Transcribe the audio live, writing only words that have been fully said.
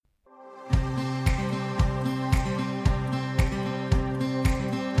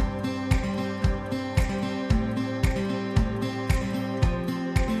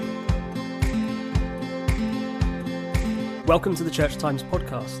Welcome to the Church Times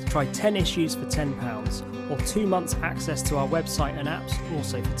podcast. Try 10 issues for £10 or 2 months access to our website and apps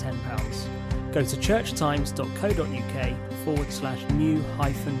also for £10. Go to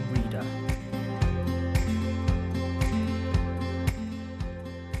churchtimes.co.uk/new-reader.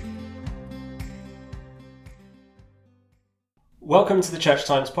 Welcome to the Church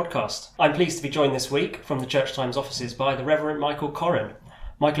Times podcast. I'm pleased to be joined this week from the Church Times offices by the Reverend Michael Coren.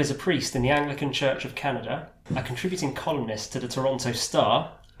 Michael is a priest in the Anglican Church of Canada, a contributing columnist to the Toronto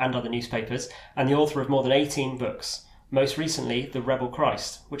Star and other newspapers, and the author of more than 18 books, most recently The Rebel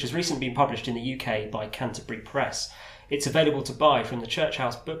Christ, which has recently been published in the UK by Canterbury Press. It's available to buy from the Church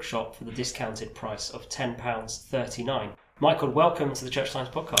House bookshop for the discounted price of £10.39. Michael, welcome to the Church Times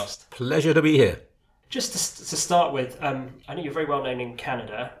podcast. Pleasure to be here. Just to start with, I know you're very well known in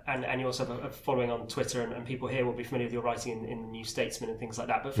Canada, and you also have a following on Twitter, and people here will be familiar with your writing in the New Statesman and things like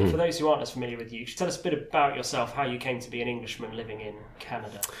that. But for those who aren't as familiar with you, could you tell us a bit about yourself, how you came to be an Englishman living in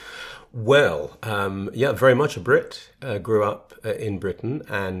Canada? Well, very much a Brit. Grew up in Britain,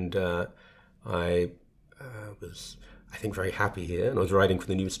 and I was, I think, very happy here. And I was writing for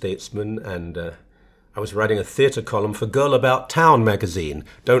the New Statesman, and I was writing a theatre column for Girl About Town magazine.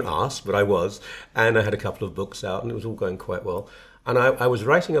 Don't ask, but I was. And I had a couple of books out, and it was all going quite well. And I was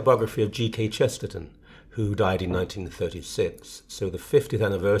writing a biography of G.K. Chesterton, who died in 1936. So the 50th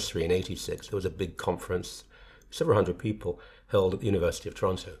anniversary in 86, there was a big conference, several hundred people, held at the University of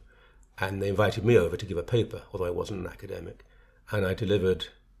Toronto. And they invited me over to give a paper, although I wasn't an academic. And I delivered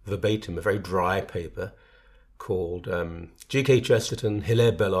verbatim a very dry paper called G.K. Chesterton,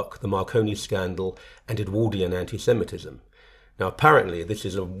 Hilaire Belloc, the Marconi Scandal, and Edwardian Anti-Semitism. Now, apparently, this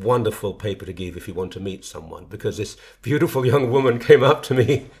is a wonderful paper to give if you want to meet someone, because this beautiful young woman came up to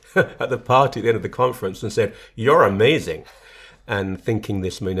me at the party at the end of the conference and said, "You're amazing." And thinking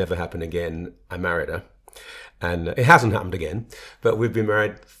this may never happen again, I married her. And it hasn't happened again, but we've been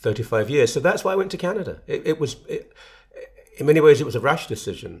married 35 years. So that's why I went to Canada. In many ways, it was a rash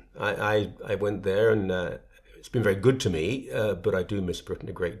decision. I went there, and it's been very good to me, but I do miss Britain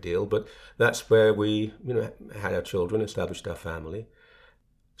a great deal. But that's where we, had our children, established our family.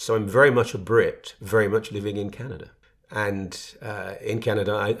 So I'm very much a Brit, very much living in Canada. And in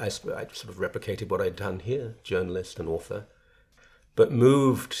Canada, I sort of replicated what I'd done here, journalist and author. But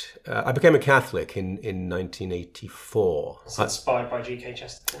moved, I became a Catholic in 1984. So inspired by G.K.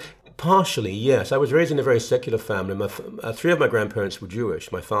 Chesterton? Partially, yes. I was raised in a very secular family. Three of my grandparents were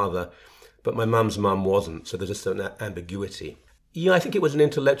Jewish, my father, but my mum's mum wasn't, so there's a certain ambiguity. Yeah, I think it was an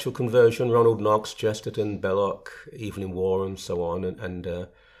intellectual conversion. Ronald Knox, Chesterton, Belloc, Evelyn Waugh, and so on. And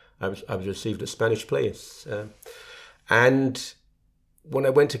I was received at Spanish Place. And when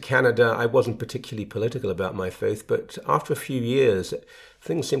I went to Canada, I wasn't particularly political about my faith, but after a few years,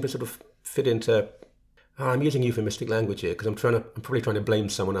 things seemed to sort of fit into... I'm using euphemistic language here because I'm probably trying to blame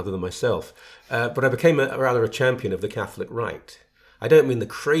someone other than myself. But I became rather a champion of the Catholic right. I don't mean the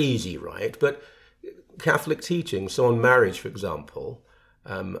crazy right, but Catholic teaching. So on marriage, for example,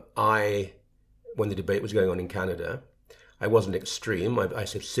 when the debate was going on in Canada, I wasn't extreme. I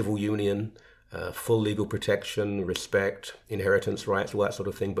said civil union, full legal protection, respect, inheritance rights, all that sort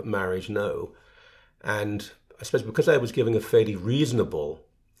of thing, but marriage, no. And I suppose because I was giving a fairly reasonable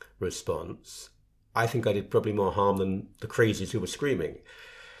response, I think I did probably more harm than the crazies who were screaming.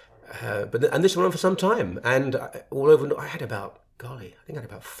 And this went on for some time. And all over, I had about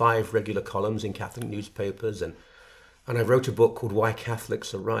 5 regular columns in Catholic newspapers, and I wrote a book called Why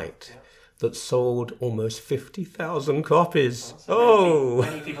Catholics Are Right that sold almost 50,000 copies.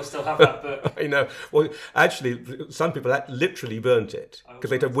 Many people still have that book. I know. Well, actually, some people literally burnt it because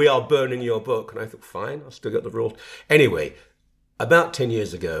they said, "We are burning your book." And I thought, fine, I'll still get the rules. Anyway, about 10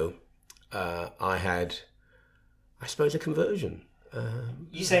 years ago, I had, I suppose, a conversion.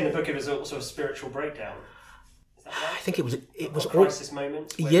 You say in the book it was also a spiritual breakdown. I think it was a crisis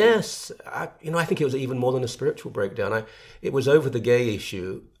moment. Yes, I think it was even more than a spiritual breakdown. It was over the gay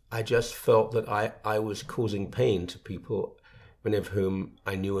issue. I just felt that I was causing pain to people, many of whom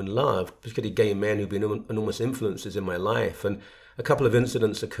I knew and loved, particularly gay men who've been enormous influences in my life. And a couple of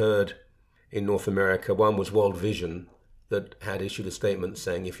incidents occurred in North America. One was World Vision, that had issued a statement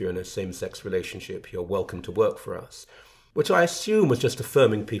saying if you're in a same-sex relationship, you're welcome to work for us, which I assume was just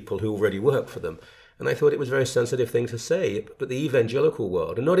affirming people who already work for them. And I thought it was a very sensitive thing to say, but the evangelical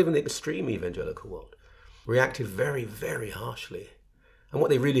world, and not even the extreme evangelical world, reacted very, very harshly. And what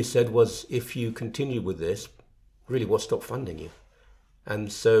they really said was, if you continue with this, really, we'll stop funding you. And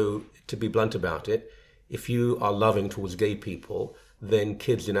so, to be blunt about it, if you are loving towards gay people, then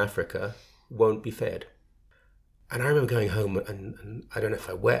kids in Africa won't be fed. And I remember going home, and I don't know if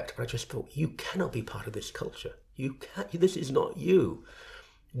I wept, but I just thought, you cannot be part of this culture. You can't, this is not you.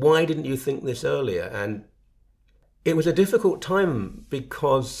 Why didn't you think this earlier? And it was a difficult time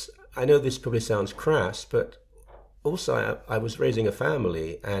because I know this probably sounds crass, but also I was raising a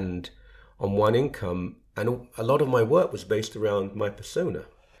family and on one income, and a lot of my work was based around my persona.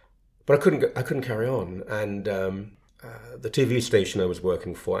 But I couldn't carry on, and the TV station I was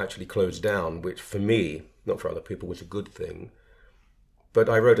working for actually closed down, which for me, not for other people, was a good thing. But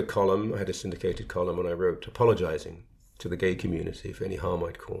I wrote a column, I had a syndicated column, and I wrote apologizing to the gay community for any harm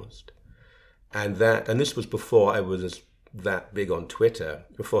I'd caused. And this was before I was that big on Twitter,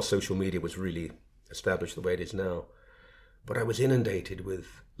 before social media was really established the way it is now. But I was inundated with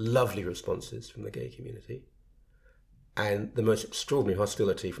lovely responses from the gay community and the most extraordinary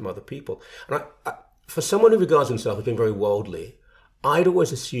hostility from other people. And for someone who regards himself as being very worldly, I'd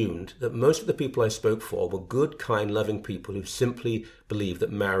always assumed that most of the people I spoke for were good, kind, loving people who simply believed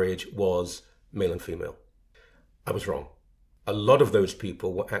that marriage was male and female. I was wrong. A lot of those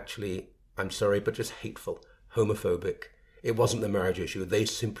people were actually, I'm sorry, but just hateful, homophobic. It wasn't the marriage issue. They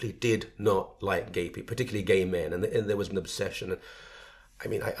simply did not like gay people, particularly gay men, and there was an obsession. I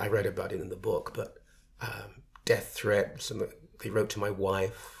mean, I read about it in the book, but death threats, and they wrote to my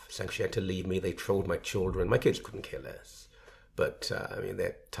wife saying she had to leave me. They trolled my children. My kids couldn't care less. But, I mean,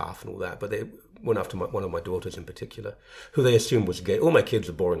 they're tough and all that. But they went after one of my daughters in particular, who they assumed was gay. All my kids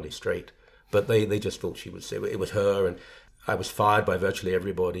are boringly straight. But they just thought it was her. And I was fired by virtually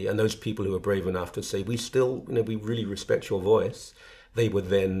everybody. And those people who were brave enough to say, we really respect your voice, they were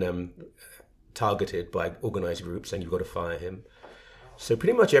then targeted by organized groups saying, you've got to fire him. So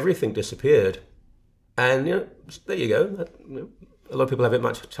pretty much everything disappeared. And, there you go. A lot of people have it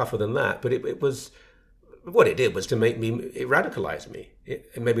much tougher than that. But it was... What it did was to it radicalized me.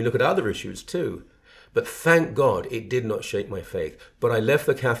 It made me look at other issues too. But thank God it did not shake my faith. But I left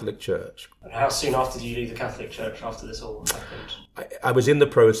the Catholic Church. And how soon after did you leave the Catholic Church after this all happened? I was in the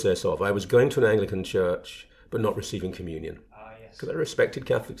process of. I was going to an Anglican church, but not receiving communion. Yes. Because I respected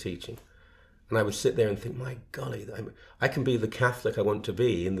Catholic teaching. And I would sit there and think, my golly, I can be the Catholic I want to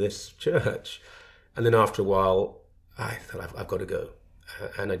be in this church. And then after a while, I thought, I've got to go.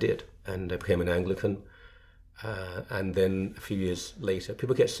 And I did. And I became an Anglican. And then a few years later,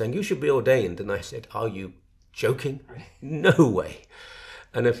 people kept saying, you should be ordained. And I said, are you joking? No way.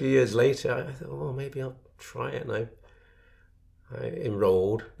 And a few years later, I thought, oh, maybe I'll try it. And I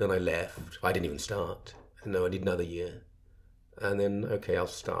enrolled, then I left. I didn't even start. No, I did another year. And then, okay, I'll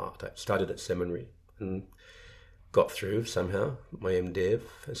start. I started at seminary and got through somehow, my MDiv.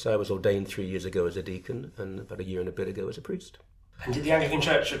 And so I was ordained 3 years ago as a deacon and about a year and a bit ago as a priest. And did the Anglican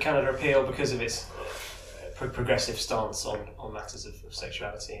Church of Canada appeal because of its progressive stance on matters of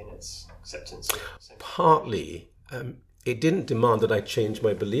sexuality and its acceptance? Partly. It didn't demand that I change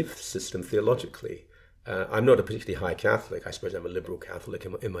my belief system theologically. I'm not a particularly high Catholic. I suppose I'm a liberal Catholic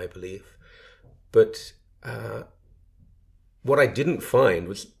in my belief. But what I didn't find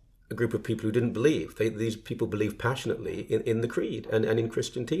was a group of people who didn't believe. These people believed passionately in the creed and in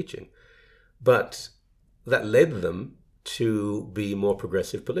Christian teaching. But that led them to be more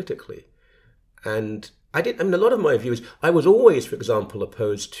progressive politically. And a lot of my views, I was always, for example,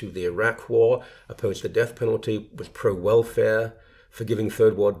 opposed to the Iraq War, opposed to the death penalty, was pro-welfare, forgiving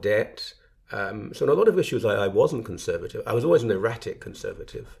third world debt. So on a lot of issues, I wasn't conservative. I was always an erratic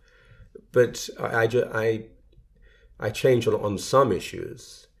conservative. But I changed on some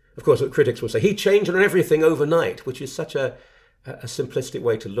issues. Of course, critics will say, he changed on everything overnight, which is such a simplistic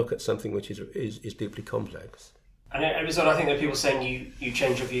way to look at something which is deeply complex. And it was I think there are people saying you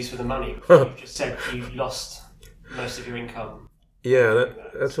changed your views for the money. You just said you lost most of your income. Yeah,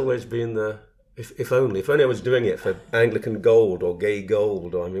 that's always been the... If only I was doing it for Anglican gold or gay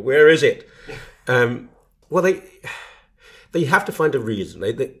gold, or where is it? Well, they have to find a reason,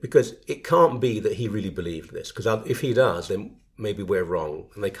 because it can't be that he really believed this, because if he does, then maybe we're wrong,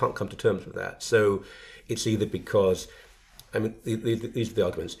 and they can't come to terms with that. So it's either because, these are the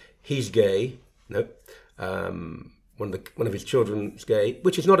arguments. He's gay, no. One of his children's gay,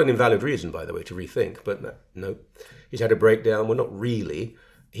 which is not an invalid reason, by the way, to rethink, but no. He's had a breakdown, well, not really.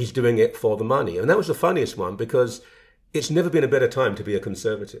 He's doing it for the money. And that was the funniest one, because it's never been a better time to be a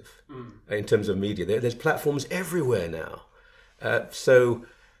conservative in terms of media. There's platforms everywhere now. So,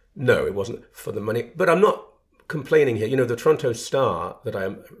 no, it wasn't for the money. But I'm not complaining here. The Toronto Star, that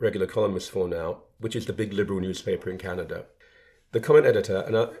I'm a regular columnist for now, which is the big liberal newspaper in Canada, the comment editor,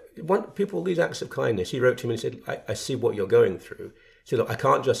 and I want people, these acts of kindness, he wrote to me and said, I see what you're going through. He said, look, I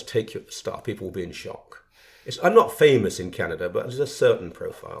can't just take you at the start. People will be in shock. I'm not famous in Canada, but there's a certain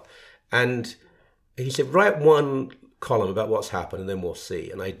profile. And he said, write one column about what's happened and then we'll see.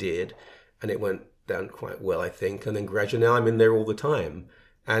 And I did. And it went down quite well, I think, and then gradually now I'm in there all the time,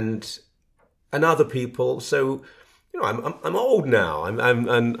 and other people. So, I'm old now.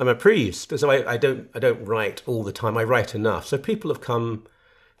 I'm a priest, so I don't write all the time. I write enough. So people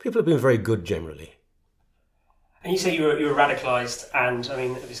have been very good generally. And you say you were radicalised, and I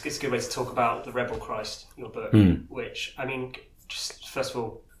mean, it's a good way to talk about the Rebel Christ, your book, which, I mean, just first of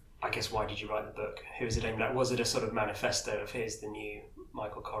all, I guess, why did you write the book? Who is it aimed at? Was it a sort of manifesto of here's the new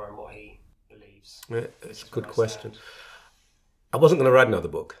Michael Coren, what he believes? Yeah, that's a good question. I wasn't going to write another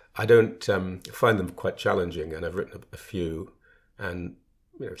book. I don't find them quite challenging, and I've written a few, and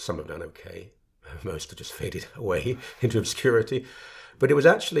some have done okay. Most have just faded away into obscurity. But it was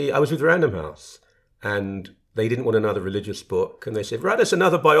actually, I was with Random House, and they didn't want another religious book, and they said, write us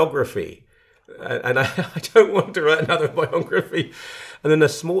another biography. And I don't want to write another biography. And then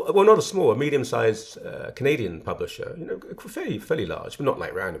a medium-sized Canadian publisher, fairly large, but not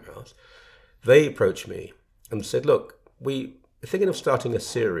like Random House, they approached me and said, look, we're thinking of starting a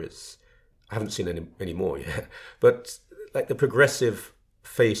series. I haven't seen any more yet, but like the progressive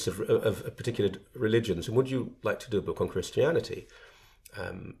face of particular religions. And would you like to do a book on Christianity?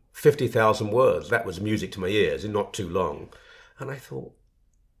 50,000 words, that was music to my ears, and not too long. And I thought,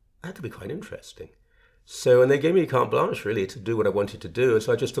 that could be quite interesting. So, and they gave me carte blanche, really, to do what I wanted to do. And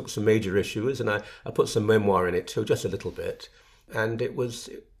so I just took some major issues, and I put some memoir in it too, just a little bit. And it was,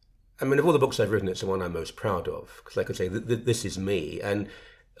 I mean, of all the books I've written, it's the one I'm most proud of, because I could say, this is me. And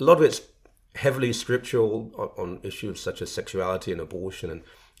a lot of it's heavily scriptural on issues such as sexuality and abortion and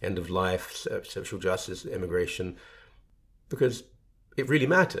end of life, social justice, immigration, because it really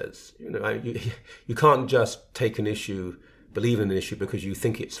matters. You can't just take an issue, believe in an issue because you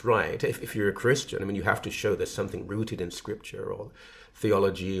think it's right. If you're a Christian, I mean, you have to show there's something rooted in scripture or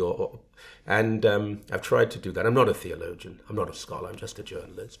theology, and I've tried to do that. I'm not a theologian. I'm not a scholar. I'm just a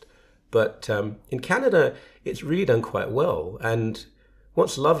journalist. But in Canada, it's really done quite well. And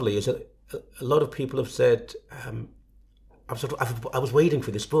what's lovely is that a lot of people have said, I was waiting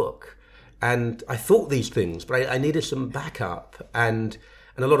for this book. And I thought these things, but I needed some backup, and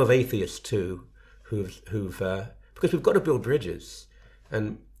a lot of atheists too, who've because we've got to build bridges.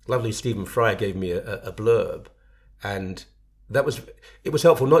 And lovely Stephen Fry gave me a blurb, and it was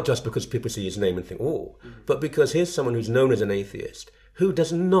helpful not just because people see his name and think, but because here's someone who's known as an atheist who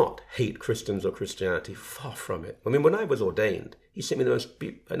does not hate Christians or Christianity. Far from it. I mean, when I was ordained, he sent me the most.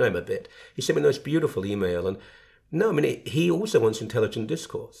 I know him a bit. He sent me the most beautiful email, and he also wants intelligent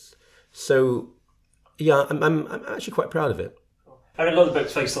discourse. So, yeah, I'm actually quite proud of it. I mean, a lot of the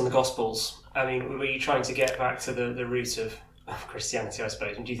book's focused on the Gospels. I mean, were you trying to get back to the root of Christianity, I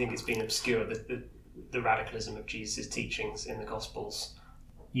suppose? And do you think it's been obscured, the radicalism of Jesus' teachings in the Gospels?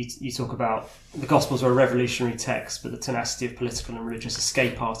 You talk about the Gospels are a revolutionary text, but the tenacity of political and religious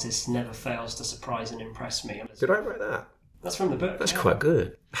escape artists never fails to surprise and impress me. Did I write that? That's from the book. That's quite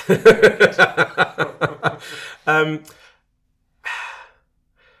good.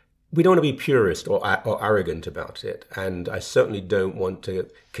 We don't want to be purist or arrogant about it, and I certainly don't want to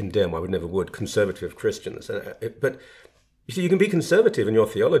condemn, I never would, conservative Christians. But you see, you can be conservative in your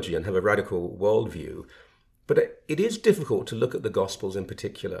theology and have a radical worldview, but it is difficult to look at the Gospels in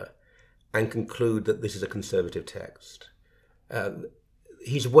particular and conclude that this is a conservative text.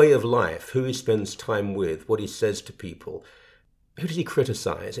 His way of life, who he spends time with, what he says to people, who does he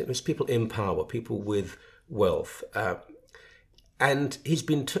criticize? It was people in power, people with wealth. And he's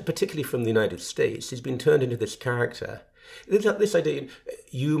been, particularly from the United States, he's been turned into this character. This idea,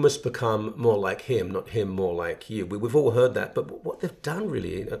 you must become more like him, not him more like you. We've all heard that, but what they've done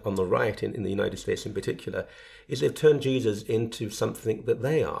really on the right, in the United States in particular, is they've turned Jesus into something that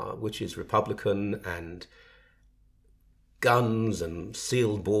they are, which is Republican and guns and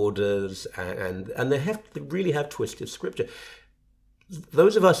sealed borders, and they really have twisted scripture.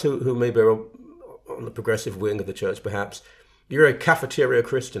 Those of us who maybe are on the progressive wing of the church, perhaps, you're a cafeteria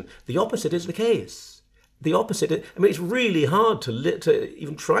Christian. The opposite is the case. The opposite. I mean, it's really hard to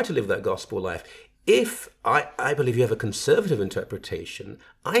even try to live that gospel life. If I believe you have a conservative interpretation,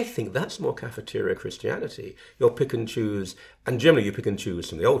 I think that's more cafeteria Christianity. You'll pick and choose, and generally you pick and choose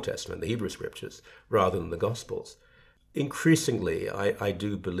from the Old Testament, the Hebrew Scriptures, rather than the Gospels. Increasingly, I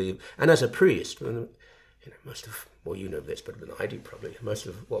do believe, and as a priest, most of, well, you know this better than I do probably, most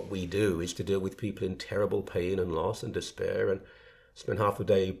of what we do is to deal with people in terrible pain and loss and despair, and spend half the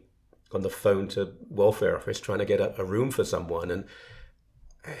day on the phone to welfare office trying to get a room for someone, and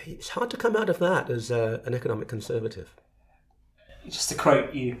it's hard to come out of that as an economic conservative. Just to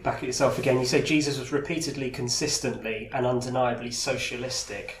quote you back at yourself again, you say Jesus was repeatedly, consistently and undeniably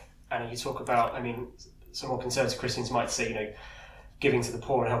socialistic, and you talk about, I mean, some more conservative Christians might say, giving to the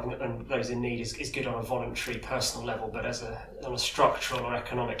poor and helping and those in need is good on a voluntary, personal level, but on a structural or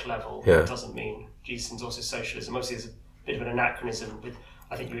economic level, it doesn't mean Jesus endorses socialism. Obviously, there's a bit of an anachronism with.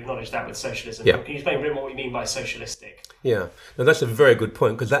 I think you acknowledge that with socialism. Yeah. Can you explain a bit more what you mean by socialistic? Yeah, no, that's a very good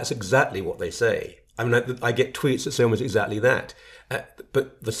point, because that's exactly what they say. I mean, I get tweets that say almost exactly that.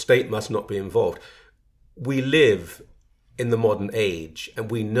 But the state must not be involved. We live in the modern age, and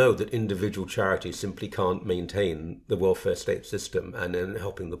we know that individual charities simply can't maintain the welfare state system and in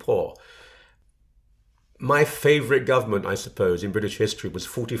helping the poor. My favourite government, I suppose, in British history was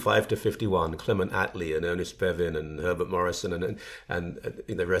 45 to 51, Clement Attlee and Ernest Bevin and Herbert Morrison and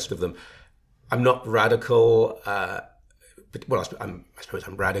the rest of them. I'm not radical, I suppose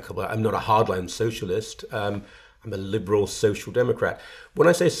I'm radical, but I'm not a hardline socialist. I'm a liberal social democrat. When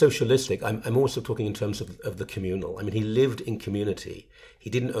I say socialistic, I'm also talking in terms of the communal. I mean, he lived in community.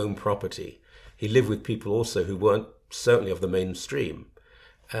 He didn't own property. He lived with people also who weren't certainly of the mainstream.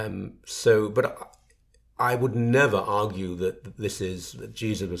 But I would never argue that that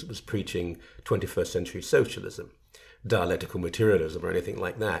Jesus was preaching 21st century socialism, dialectical materialism, or anything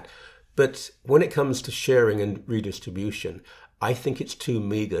like that. But when it comes to sharing and redistribution, I think it's too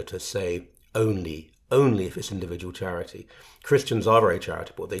meagre to say only if it's individual charity. Christians are very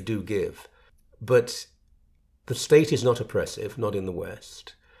charitable, they do give. But the state is not oppressive, not in the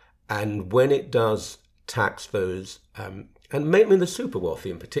West. And when it does tax those, and mainly the super wealthy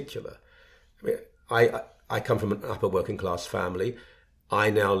in particular, I come from an upper working class family. I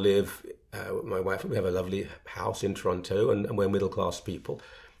now live with my wife. We have a lovely house in Toronto, and we're middle class people.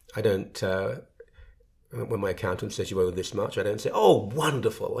 I don't. When my accountant says you owe this much, I don't say, "Oh,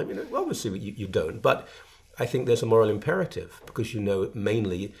 wonderful." I mean, obviously you don't, but I think there's a moral imperative because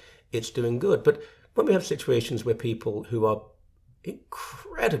mainly it's doing good. But when we have situations where people who are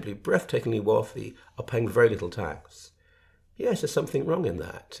incredibly, breathtakingly wealthy are paying very little tax, yes, there's something wrong in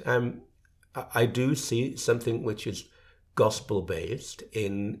that. I do see something which is gospel-based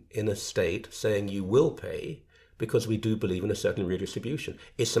in a state saying you will pay because we do believe in a certain redistribution.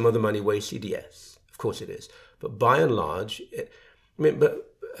 Is some of the money wasted? Yes, of course it is. But by and large,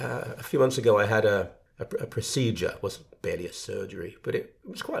 a few months ago I had a procedure. It was barely a surgery, but it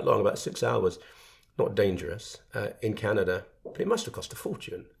was quite long, about 6 hours, not dangerous, in Canada. But it must have cost a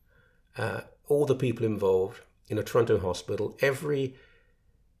fortune. All the people involved in a Toronto hospital, every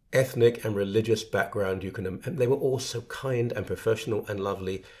ethnic and religious background you can, and they were all so kind and professional and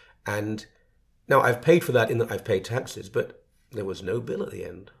lovely. And now I've paid for that in that I've paid taxes, but there was no bill at the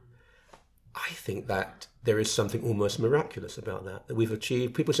end. I think that there is something almost miraculous about that we've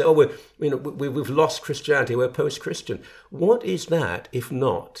achieved. People say, "Oh, we've lost Christianity. We're post-Christian." What is that if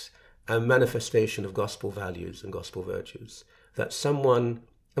not a manifestation of gospel values and gospel virtues? That someone,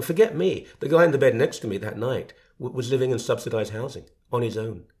 and forget me, the guy in the bed next to me that night was living in subsidized housing on his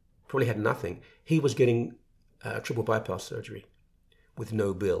own. Probably had nothing. He was getting triple bypass surgery with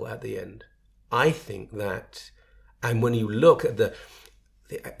no bill at the end. I think that, and when you look at the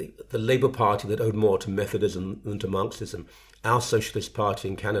Labour Party that owed more to Methodism than to Marxism, our Socialist Party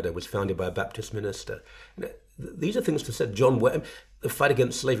in Canada was founded by a Baptist minister. These are things to say. The fight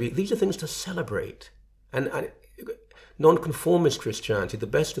against slavery, these are things to celebrate. And nonconformist Christianity, the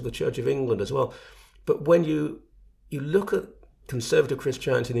best of the Church of England as well. But when you look at conservative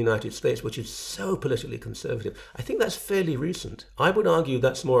Christianity in the United States, which is so politically conservative, I think that's fairly recent. I would argue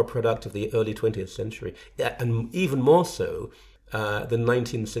that's more a product of the early 20th century, and even more so the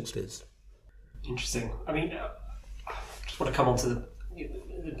 1960s. Interesting. I mean, I just want to come on to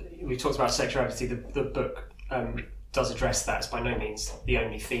we talked about sexuality. The book does address that. It's by no means the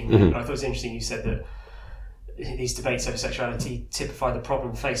only theme. Mm-hmm. But I thought it was interesting you said that these debates over sexuality typify the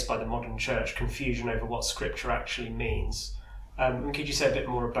problem faced by the modern church, confusion over what Scripture actually means. Could you say a bit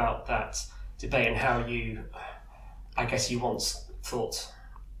more about that debate and how I guess you once thought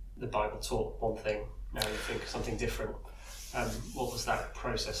the Bible taught one thing, now you think something different. What was that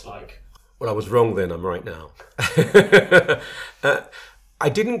process like? Well, I was wrong then, I'm right now. I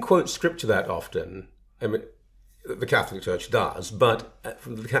didn't quote Scripture that often. I mean, the Catholic Church does, but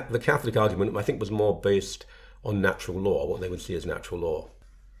the Catholic argument, I think, was more based on natural law, what they would see as natural law.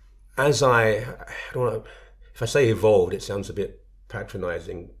 As I don't want to, if I say evolved, it sounds a bit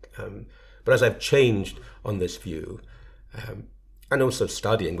patronizing, but as I've changed on this view, and also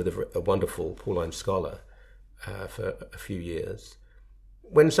studying with a wonderful Pauline scholar for a few years,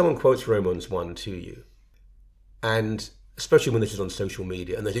 when someone quotes Romans 1 to you, and especially when this is on social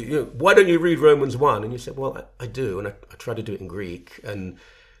media, and they say, why don't you read Romans 1? And you say, well, I do, and I try to do it in Greek, and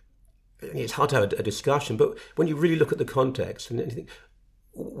it's hard to have a discussion, but when you really look at the context, and you think,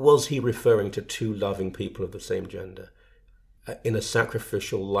 was he referring to two loving people of the same gender? in a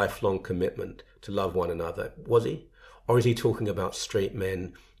sacrificial, lifelong commitment to love one another? Was he? Or is he talking about straight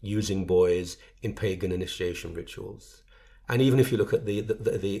men using boys in pagan initiation rituals? And even if you look at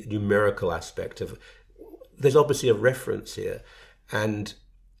the numerical aspect of, there's obviously a reference here. And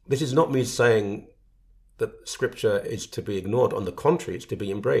this is not me saying that Scripture is to be ignored. On the contrary, it's to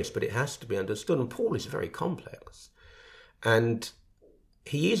be embraced, but it has to be understood. And Paul is very complex. And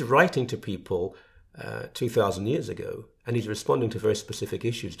he is writing to people 2,000 years ago, and he's responding to very specific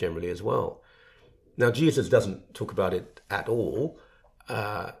issues generally as well. Now, Jesus doesn't talk about it at all.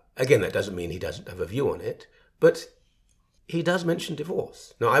 Again, that doesn't mean he doesn't have a view on it, but he does mention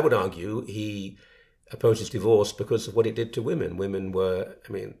divorce. Now, I would argue he opposes divorce because of what it did to women. Women were,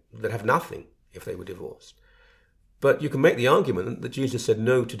 they'd have nothing if they were divorced. But you can make the argument that Jesus said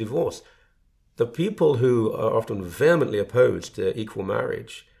no to divorce. The people who are often vehemently opposed to equal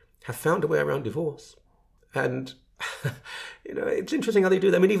marriage have found a way around divorce. And, it's interesting how they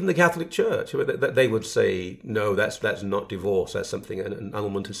do that. Even the Catholic Church, they would say, no, that's not divorce. That's something, an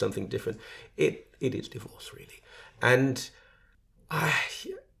annulment is something different. It is divorce, really. And I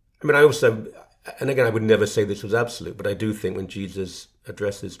also, and again, I would never say this was absolute, but I do think when Jesus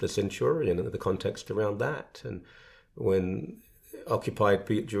addresses the centurion and the context around that, and when occupied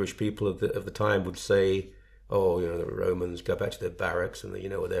Jewish people of the time would say, the Romans go back to their barracks and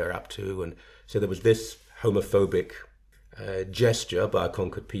what they're up to. And so there was this homophobic gesture by a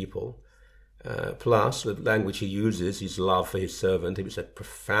conquered people. Plus, the language he uses, his love for his servant, it was a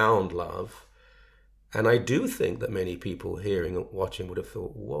profound love. And I do think that many people hearing and watching would have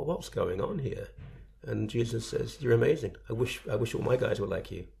thought, well, what's going on here? And Jesus says, you're amazing. I wish all my guys were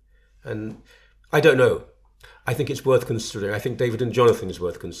like you. And I don't know. I think it's worth considering. I think David and Jonathan is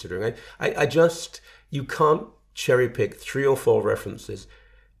worth considering. You can't cherry pick 3 or 4 references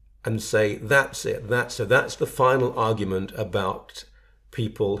and say, that's it. That's the final argument about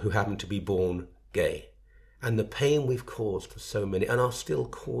people who happen to be born gay and the pain we've caused for so many and are still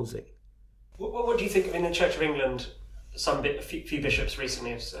causing. What do you think? In the Church of England, a few bishops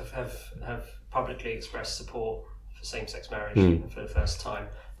recently have publicly expressed support for same-sex marriage for the first time.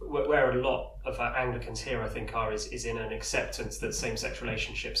 But where a lot of our Anglicans here, I think, is in an acceptance that same-sex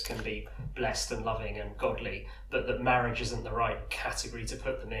relationships can be blessed and loving and godly, but that marriage isn't the right category to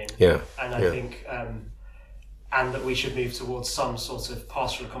put them in. I think, and that we should move towards some sort of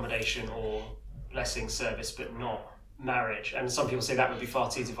pastoral accommodation or blessing service, but not marriage. And some people say that would be far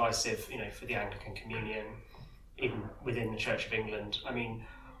too divisive, for the Anglican Communion, even within the Church of England.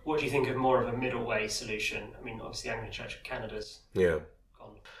 What do you think of more of a middle way solution? Obviously the Anglican Church of Canada's gone.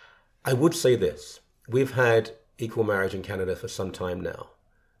 I would say this. We've had equal marriage in Canada for some time now.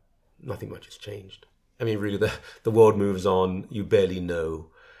 Nothing much has changed. Really, the world moves on. You barely know.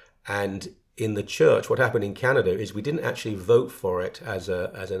 And in the church, what happened in Canada is we didn't actually vote for it as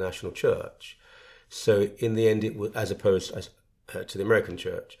a national church. So in the end, it was, as opposed to the American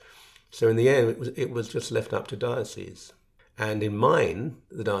church. So in the end, it was just left up to dioceses. And in mine,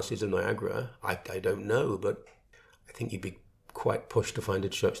 the Diocese of Niagara, I don't know, but I think you'd be quite pushed to find a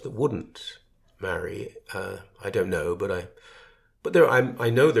church that wouldn't marry. I don't know, but I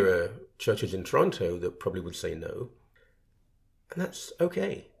know there are churches in Toronto that probably would say no, and that's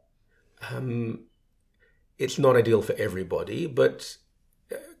okay. It's not ideal for everybody, but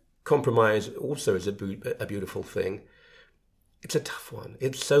compromise also is a beautiful thing. It's a tough one.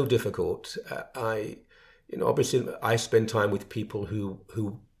 It's so difficult. Obviously, I spend time with people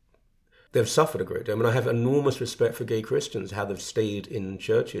who they've suffered a great deal. I have enormous respect for gay Christians, how they've stayed in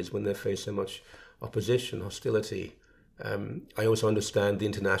churches when they've faced so much opposition, hostility. I also understand the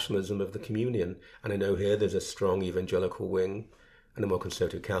internationalism of the communion. And I know here there's a strong evangelical wing and a more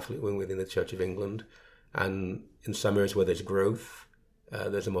conservative Catholic wing within the Church of England. And in some areas where there's growth,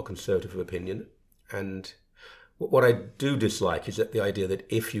 there's a more conservative opinion. And what I do dislike is that the idea that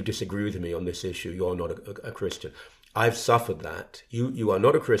if you disagree with me on this issue, you're not a Christian. I've suffered that. You are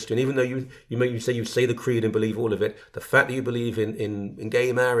not a Christian, even though you say the creed and believe all of it. The fact that you believe in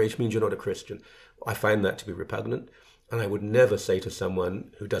gay marriage means you're not a Christian. I find that to be repugnant, and I would never say to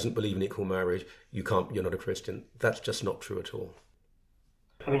someone who doesn't believe in equal marriage, you're not a Christian. That's just not true at all.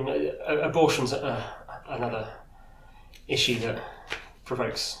 Abortion's another issue that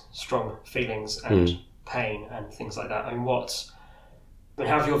provokes strong feelings and pain and things like that.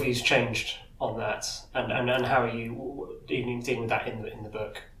 How have your views changed on that, and how are you dealing with that in the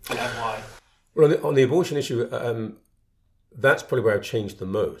book, and why? Well, on the abortion issue, that's probably where I've changed the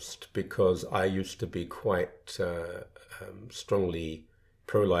most, because I used to be quite strongly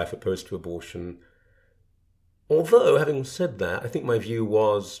pro-life, opposed to abortion. Although, having said that, I think my view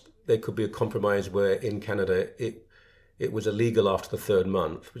was there could be a compromise where in Canada it it was illegal after the third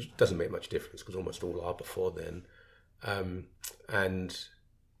month, which doesn't make much difference because almost all are before then.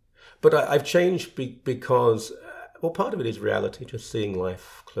 But I've changed because, well, part of it is reality, just seeing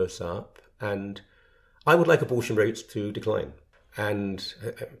life close up. And I would like abortion rates to decline. And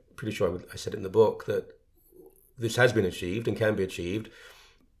I'm pretty sure I said it in the book that this has been achieved and can be achieved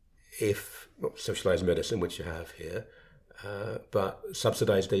if socialized medicine, which you have here, but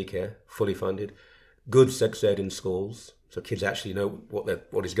subsidized daycare, fully funded, good sex ed in schools, so kids actually know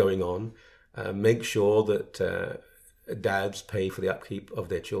what is going on. Make sure that dads pay for the upkeep of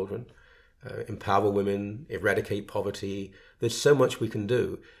their children. Empower women, eradicate poverty. There's so much we can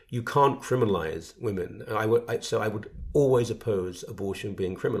do. You can't criminalize women. So I would always oppose abortion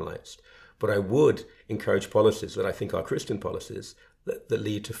being criminalized. But I would encourage policies that I think are Christian policies that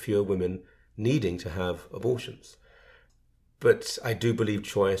lead to fewer women needing to have abortions. But I do believe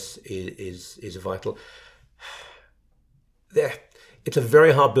choice is vital. It's a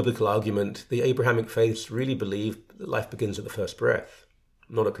very hard biblical argument. The Abrahamic faiths really believe that life begins at the first breath,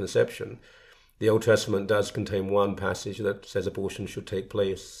 not at conception. The Old Testament does contain one passage that says abortion should take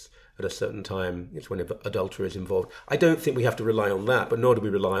place at a certain time. It's when adultery is involved. I don't think we have to rely on that, but nor do we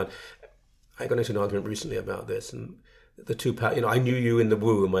rely on... I got into an argument recently about this, and the two... I knew you in the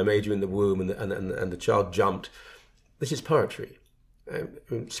womb, I made you in the womb, and the child jumped. This is poetry.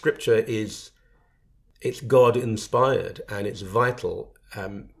 Scripture it's God-inspired, and it's vital,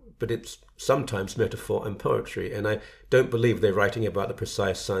 but it's sometimes metaphor and poetry, and I don't believe they're writing about the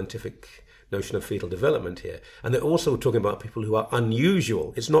precise scientific notion of fetal development here. And they're also talking about people who are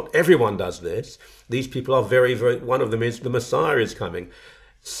unusual. It's not everyone does this. These people are very, very... One of them is the Messiah is coming.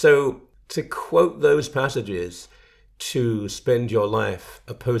 So to quote those passages, to spend your life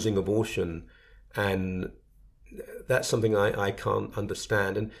opposing abortion, and that's something I can't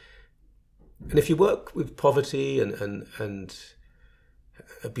understand. And if you work with poverty and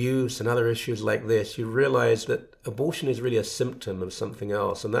abuse and other issues like this, you realize that abortion is really a symptom of something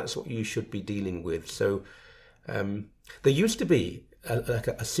else, and that's what you should be dealing with. So there used to be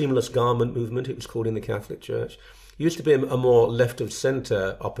a seamless garment movement, it was called in the Catholic Church. It used to be a more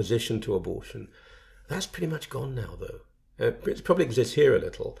left-of-centre opposition to abortion. That's pretty much gone now, though. It probably exists here a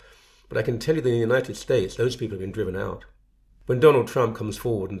little, but I can tell you that in the United States, those people have been driven out. When Donald Trump comes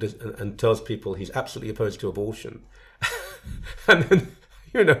forward and tells people he's absolutely opposed to abortion, and then,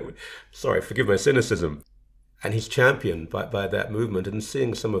 sorry, forgive my cynicism, and he's championed by that movement, and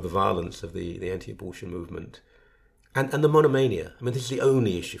seeing some of the violence of the anti-abortion movement, and the monomania. I mean, this is the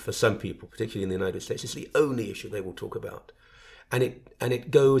only issue for some people, particularly in the United States. It's the only issue they will talk about. And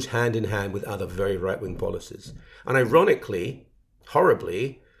it goes hand in hand with other very right-wing policies. And ironically,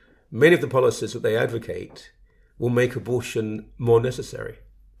 horribly, many of the policies that they advocate will make abortion more necessary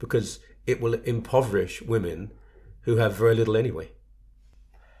because it will impoverish women who have very little anyway.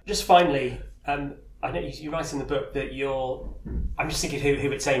 Just finally, I know you write in the book that I'm just thinking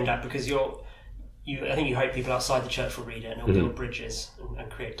who it's aimed at, because I think you hope people outside the church will read it and it'll build bridges and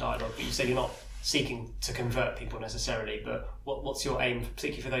create dialogue. But you say you're not seeking to convert people necessarily, but what's your aim,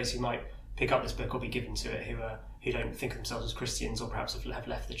 particularly for those who might pick up this book or be given to it, who don't think of themselves as Christians or perhaps have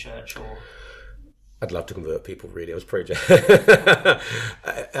left the church? Or I'd love to convert people, really. I was pretty...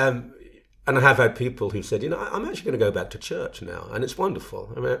 And I have had people who said, I'm actually going to go back to church now, and it's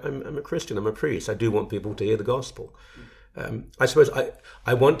wonderful. I'm a Christian, I'm a priest. I do want people to hear the gospel. I suppose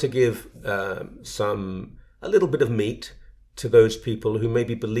I want to give a little bit of meat to those people who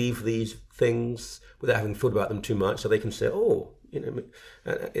maybe believe these things without having thought about them too much, so they can say,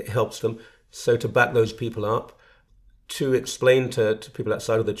 it helps them. So to back those people up, to explain to people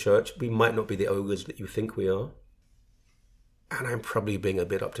outside of the church, we might not be the ogres that you think we are. And I'm probably being a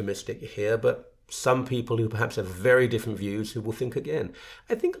bit optimistic here, but some people who perhaps have very different views who will think again.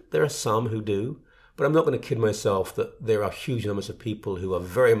 I think there are some who do, but I'm not going to kid myself that there are huge numbers of people who are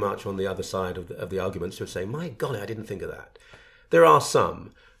very much on the other side of the arguments who are saying, my God, I didn't think of that. There are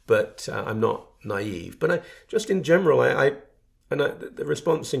some, but I'm not naive. But just in general, the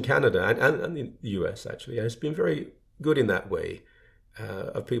response in Canada and the US actually has been very good in that way,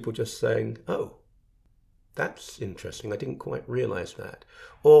 of people just saying, oh, that's interesting, I didn't quite realize that.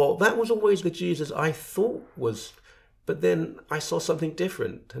 Or that was always the Jesus I thought was, but then I saw something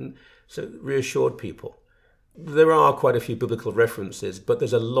different. And so it reassured people. There are quite a few biblical references, but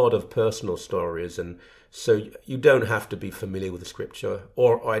there's a lot of personal stories. And so you don't have to be familiar with the scripture,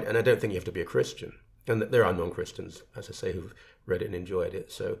 and I don't think you have to be a Christian. And there are non-Christians, as I say, who've read it and enjoyed it.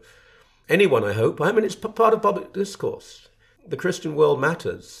 So anyone, I hope. It's part of public discourse. The Christian world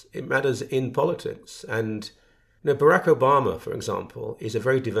matters. It matters in politics. And Barack Obama, for example, is a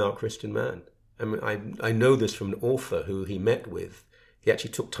very devout Christian man. I mean, I know this from an author who he met with. He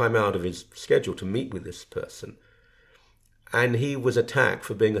actually took time out of his schedule to meet with this person. And he was attacked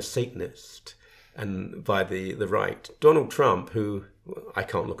for being a Satanist and by the right. Donald Trump, who I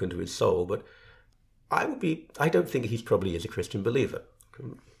can't look into his soul, but I don't think he's probably is a Christian believer.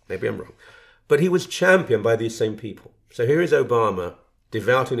 Maybe I'm wrong. But he was championed by these same people. So here is Obama,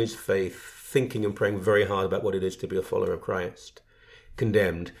 devout in his faith, thinking and praying very hard about what it is to be a follower of Christ,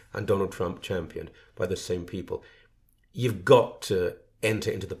 condemned, and Donald Trump championed by the same people. You've got to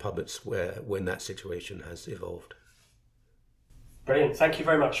enter into the public square when that situation has evolved. Brilliant. Thank you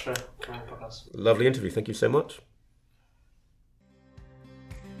very much for coming on the podcast. Lovely interview. Thank you so much.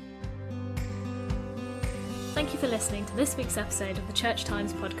 Thank you for listening to this week's episode of the Church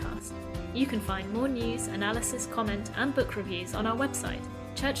Times podcast. You can find more news, analysis, comment and book reviews on our website,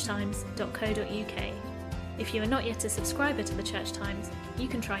 churchtimes.co.uk. If you are not yet a subscriber to the Church Times, you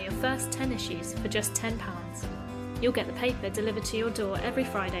can try your first 10 issues for just £10. You'll get the paper delivered to your door every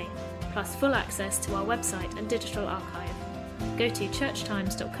Friday, plus full access to our website and digital archive. Go to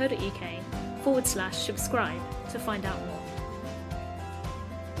churchtimes.co.uk/subscribe to find out more.